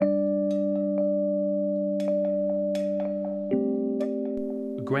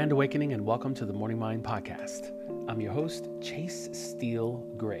Grand Awakening, and welcome to the Morning Mind Podcast. I'm your host, Chase Steele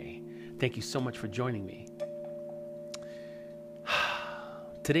Gray. Thank you so much for joining me.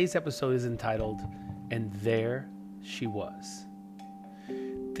 Today's episode is entitled, And There She Was.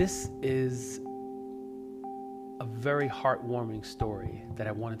 This is a very heartwarming story that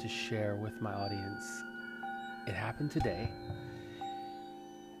I wanted to share with my audience. It happened today,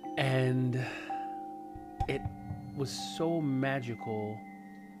 and it was so magical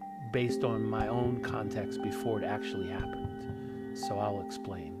based on my own context before it actually happened. So I'll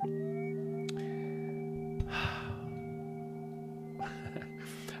explain.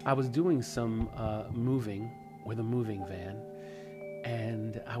 I was doing some moving with a moving van,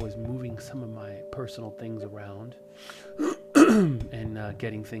 and I was moving some of my personal things around and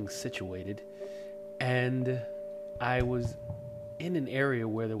getting things situated. And I was in an area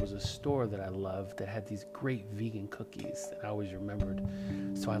where there was a store that I loved that had these great vegan cookies that I always remembered.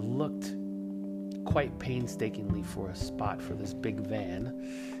 So I looked quite painstakingly for a spot for this big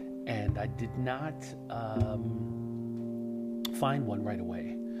van, and I did not find one right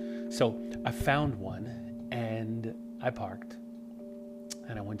away. So I found one, and I parked,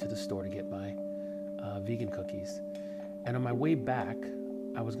 and I went to the store to get my vegan cookies. And on my way back,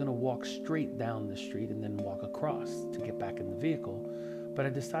 I was going to walk straight down the street and then walk across to get back in the vehicle, but I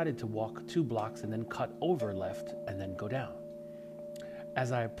decided to walk 2 blocks and then cut over left and then go down.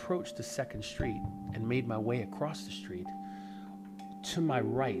 As I approached the second street and made my way across the street, to my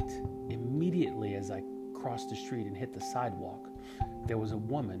right, immediately as I crossed the street and hit the sidewalk, there was a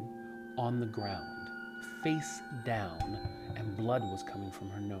woman on the ground, face down, and blood was coming from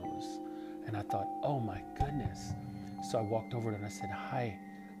her nose. And I thought, oh my goodness. So I walked over and I said, "Hi,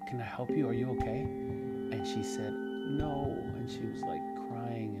 can I help you? Are you okay?" And she said, "No." And she was like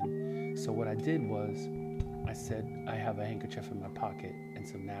crying. And so what I did was I said, "I have a handkerchief in my pocket and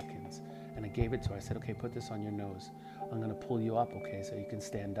some napkins." And I gave it to her. I said, "Okay, put this on your nose. I'm going to pull you up, okay, so you can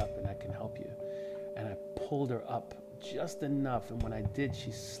stand up and I can help you." And I pulled her up just enough. And when I did, she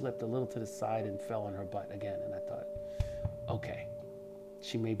slipped a little to the side and fell on her butt again. And I thought, okay,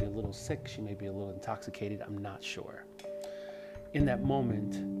 she may be a little sick. She may be a little intoxicated. I'm not sure. In that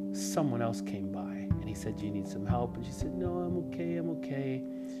moment, someone else came by and he said, "Do you need some help?" And she said, "No, I'm okay.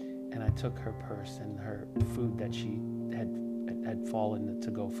 And I took her purse and her food that she had fallen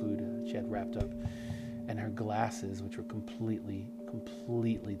to-go food she had wrapped up, and her glasses, which were completely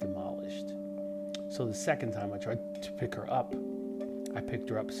demolished. So the second time I tried to pick her up, I picked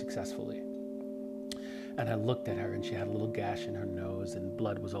her up successfully. And I looked at her, and she had a little gash in her nose, and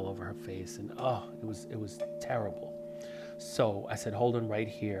blood was all over her face, and it was terrible. So I said, "Hold on right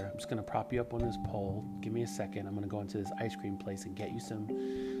here. I'm just going to prop you up on this pole. Give me a second. I'm going to go into this ice cream place and get you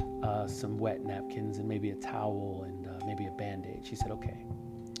some wet napkins and maybe a towel and maybe a Band-Aid." She said, "Okay."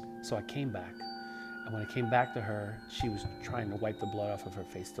 So I came back. And when I came back to her, she was trying to wipe the blood off of her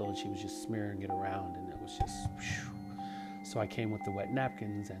face still, and she was just smearing it around, and it was just whew. So I came with the wet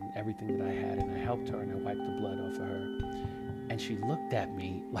napkins and everything that I had, and I helped her, and I wiped the blood off of her. And she looked at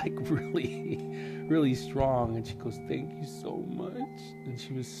me like really strong, and she goes, "Thank you so much." And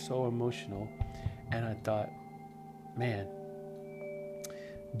she was so emotional. And I thought, man,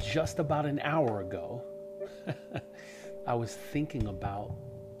 just about an hour ago, I was thinking about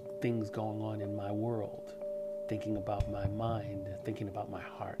things going on in my world, thinking about my mind, thinking about my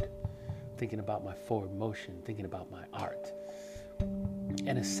heart, thinking about my forward motion, thinking about my art.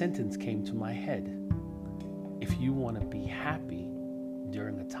 And a sentence came to my head. If you want to be happy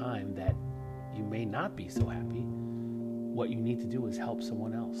during a time that you may not be so happy, what you need to do is help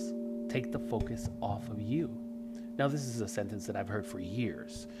someone else. Take the focus off of you. Now, this is a sentence that I've heard for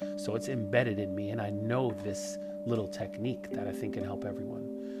years, so it's embedded in me, and I know this little technique that I think can help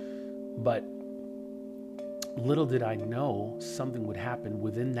everyone. But little did I know something would happen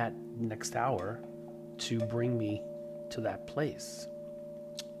within that next hour to bring me to that place.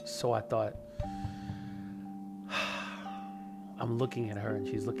 So I thought, I'm looking at her, and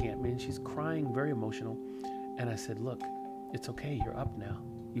she's looking at me, and she's crying, very emotional. And I said, "Look, it's okay. You're up now.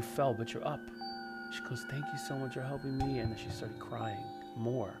 You fell, but you're up." She goes, "Thank you so much for helping me." And then she started crying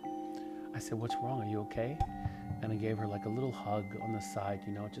more. I said, "What's wrong? Are you okay?" And I gave her like a little hug on the side,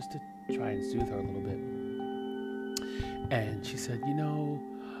 just to try and soothe her a little bit. And she said,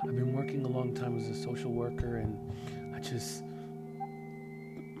 "I've been working a long time as a social worker, and I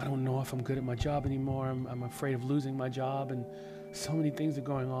don't know if I'm good at my job anymore. I'm afraid of losing my job, and so many things are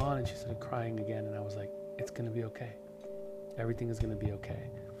going on." And she started crying again, and I was like, "It's going to be okay. Everything is going to be okay."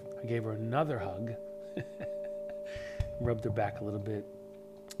 I gave her another hug, rubbed her back a little bit,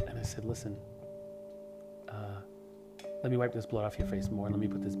 and I said, "Listen, let me wipe this blood off your face more. Let me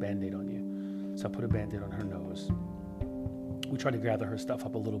put this Band-Aid on you. So I put a Band-Aid on her nose. We tried to gather her stuff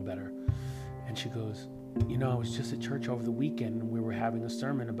up a little better. And she goes, I was just at church over the weekend and we were having a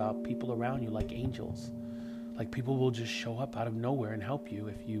sermon about people around you like angels. Like people will just show up out of nowhere and help you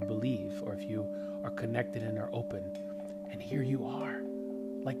if you believe or if you are connected and are open. And here you are.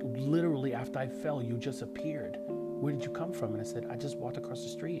 Like literally after I fell, you just appeared. Where did you come from? And I said, I just walked across the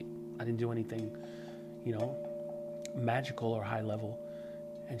street. I didn't do anything, magical or high level.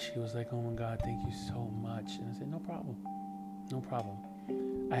 And she was like, oh my God, thank you so much. And I said, no problem.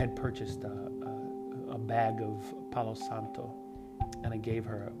 I had purchased a bag of Palo Santo and I gave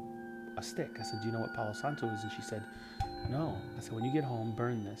her a stick. I said, do you know what Palo Santo is? And she said, no. I said, when you get home,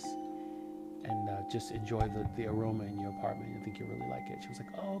 burn this and just enjoy the aroma in your apartment. I think you'll really like it. She was like,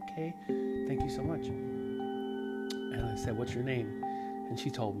 oh, okay. Thank you so much. And I said, what's your name? And she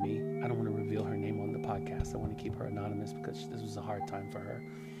told me, I don't want to reveal her name on the podcast. I want to keep her anonymous because this was a hard time for her.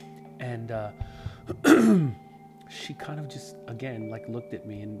 And she kind of just, again, like looked at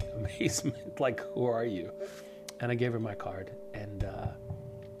me in amazement, like, who are you? And I gave her my card. And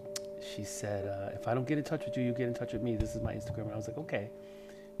she said, if I don't get in touch with you, you get in touch with me. This is my Instagram. And I was like, okay.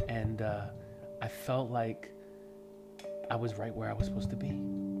 And I felt like I was right where I was supposed to be.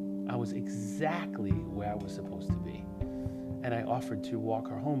 I was exactly where I was supposed to be. And I offered to walk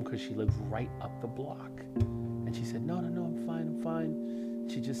her home because she lived right up the block. And she said, no, I'm fine.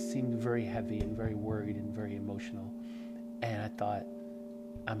 She just seemed very heavy and very worried and very emotional. And I thought,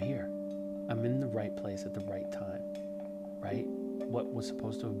 I'm here. I'm in the right place at the right time, right? What was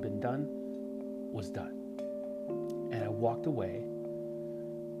supposed to have been done was done. And I walked away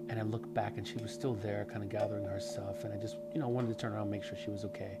and I looked back and she was still there kind of gathering her stuff. And I just, wanted to turn around and make sure she was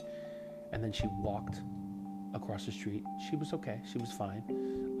okay. And then she walked across the street. She was okay. She was fine.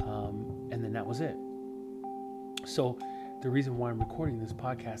 And then that was it. So the reason why I'm recording this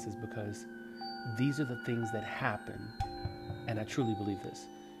podcast is because these are the things that happen. And I truly believe this.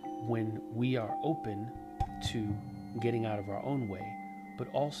 When we are open to getting out of our own way, but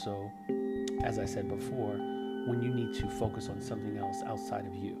also, as I said before, when you need to focus on something else outside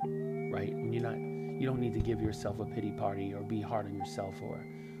of you, right? When you don't need to give yourself a pity party or be hard on yourself or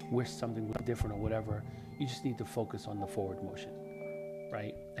wish something was different or whatever. You just need to focus on the forward motion,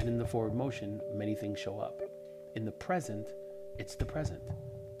 right? And in the forward motion, many things show up. In the present, it's the present.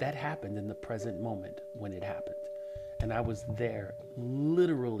 That happened in the present moment when it happened. And I was there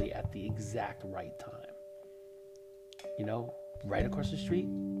literally at the exact right time. Right across the street,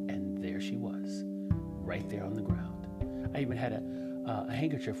 and there she was, right there on the ground. I even had a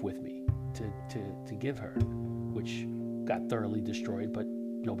handkerchief with me to give her, which got thoroughly destroyed, but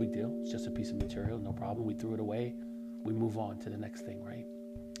no big deal. It's just a piece of material, no problem. We threw it away. We move on to the next thing, right?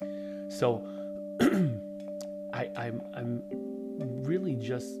 So I'm really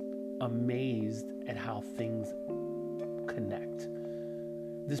just amazed at how things connect.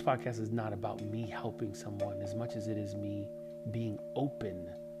 This podcast is not about me helping someone as much as it is me being open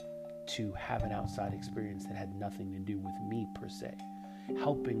to have an outside experience that had nothing to do with me per se.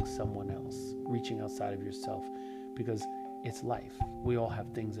 Helping someone else, reaching outside of yourself, because it's life. We all have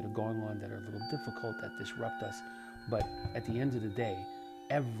things that are going on that are a little difficult, that disrupt us. But at the end of the day,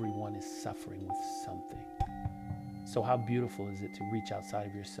 everyone is suffering with something. So how beautiful is it to reach outside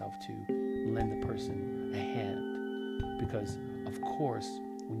of yourself to lend the person a hand? Because, of course,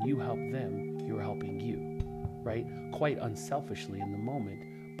 when you help them, you're helping you, right? Quite unselfishly in the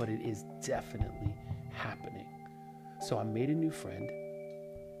moment, but it is definitely happening. So I made a new friend.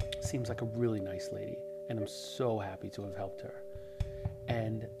 Seems like a really nice lady, and I'm so happy to have helped her.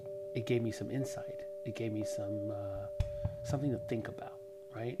 And it gave me some insight. It gave me some something to think about,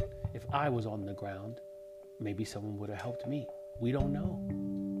 right? If I was on the ground, maybe someone would have helped me. We don't know.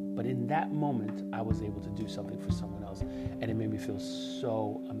 But in that moment, I was able to do something for someone else, and it made me feel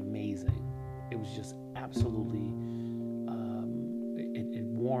so amazing. It was just absolutely, it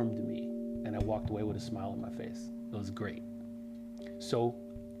warmed me, and I walked away with a smile on my face. It was great. So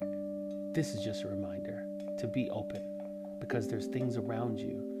this is just a reminder to be open, because there's things around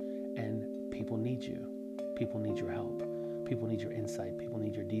you, and people need you. People need your help. People need your insight. People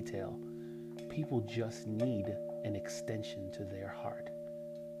need your detail. People just need an extension to their heart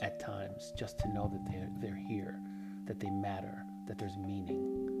at times, just to know that they're here, that they matter, that there's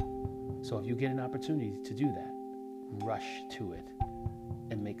meaning. So if you get an opportunity to do that, rush to it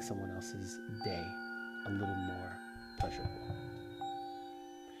and make someone else's day a little more pleasurable.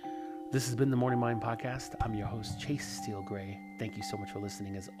 This has been the Morning Mind Podcast. I'm your host, Chase Steele Gray. Thank you so much for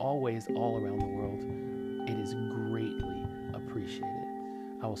listening. As always, all around the world, it is greatly appreciated.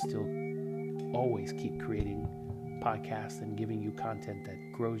 I will still always keep creating podcast and giving you content that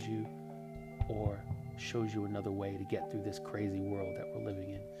grows you or shows you another way to get through this crazy world that we're living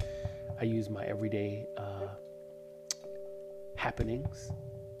in. I use my everyday happenings.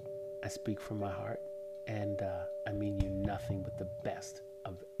 I speak from my heart, and I mean you nothing but the best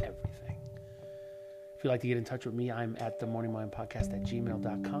of everything. If you'd like to get in touch with me, I'm at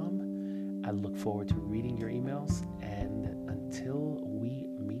themorningmindpodcast@gmail.com. I look forward to reading your emails, and until we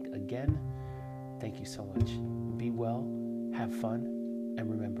meet again, thank you so much. Be well, have fun, and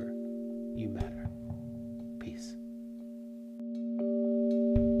remember, you matter.